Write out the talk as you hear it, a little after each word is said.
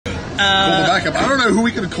Call the backup. I don't know who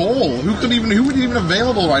we could call. Who would even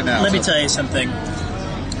available right now? Let me tell you something.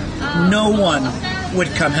 No one would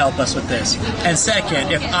come help us with this. And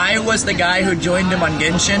second, if I was the guy who joined him on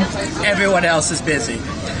Genshin, everyone else is busy.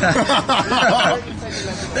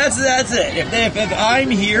 That's it. If I'm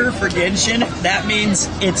here for Genshin, that means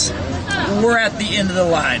we're at the end of the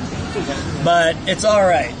line. But it's all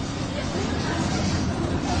right.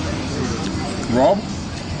 Rob?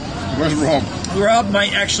 Where's Rob? Rob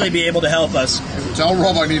might actually be able to help us. Tell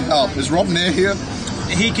Rob I need help. Is Rob near here?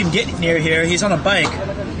 He can get near here. He's on a bike.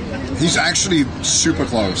 He's actually super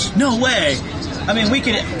close. No way. I mean, we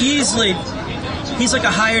could easily... He's like a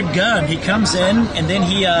hired gun. He comes in, and then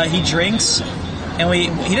he drinks, and he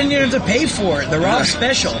didn't even have to pay for it. The Rob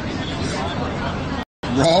special.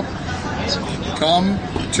 Rob, come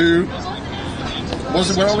to...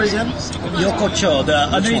 Where are we again? Yokocho,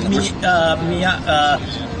 underneath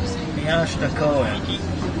Miyashita-koen.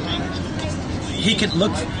 He could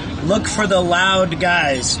look for the loud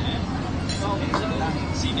guys.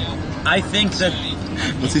 I think that...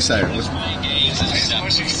 What's he say?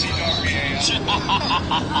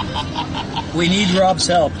 We need Rob's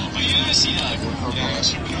help.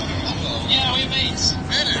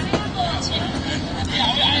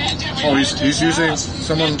 Oh, he's using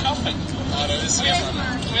someone...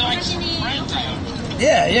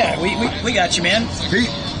 Yeah, we got you, man.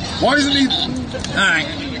 Why isn't he... Alright.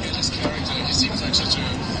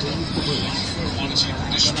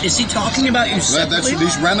 Is he talking about you separately? That's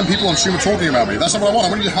these random people on stream are talking about me. That's not what I want. I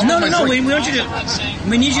want you to help me. No, we want you to...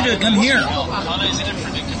 We need you to come here.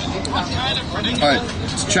 Alright,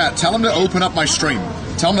 chat, tell him to open up my stream.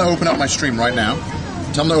 Tell him to open up my stream right now.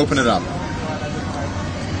 Tell him to open it up.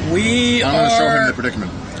 I'm going to show him the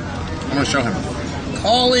predicament. I'm going to show him.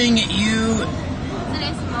 Calling you...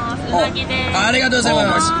 Oh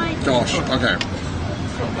my gosh, okay.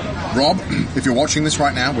 Rob, if you're watching this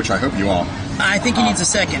right now, which I hope you are... I think he needs a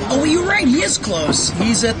second. Oh, you're right, he is close.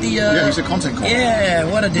 He's at the... Yeah, he's a content caller. Yeah,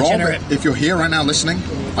 what a degenerate. Rob, if you're here right now listening,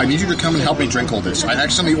 I need you to come and help me drink all this. I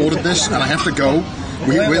accidentally ordered this, and I have to go.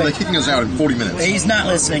 They're kicking us out in 40 minutes. He's not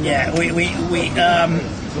listening yet. We need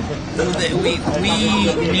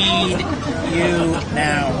you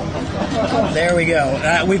now. There we go.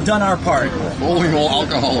 We've done our part. Holy all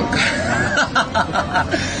alcoholic.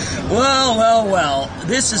 Well.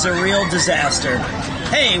 This is a real disaster.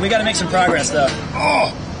 Hey, we got to make some progress, though.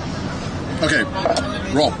 Oh. Okay,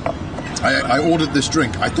 Rob. I ordered this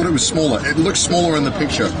drink. I thought it was smaller. It looks smaller in the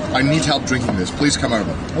picture. I need help drinking this. Please come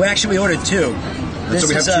over. We ordered two. So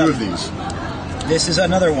we have two of these. This is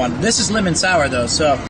another one. This is lemon sour, though, so...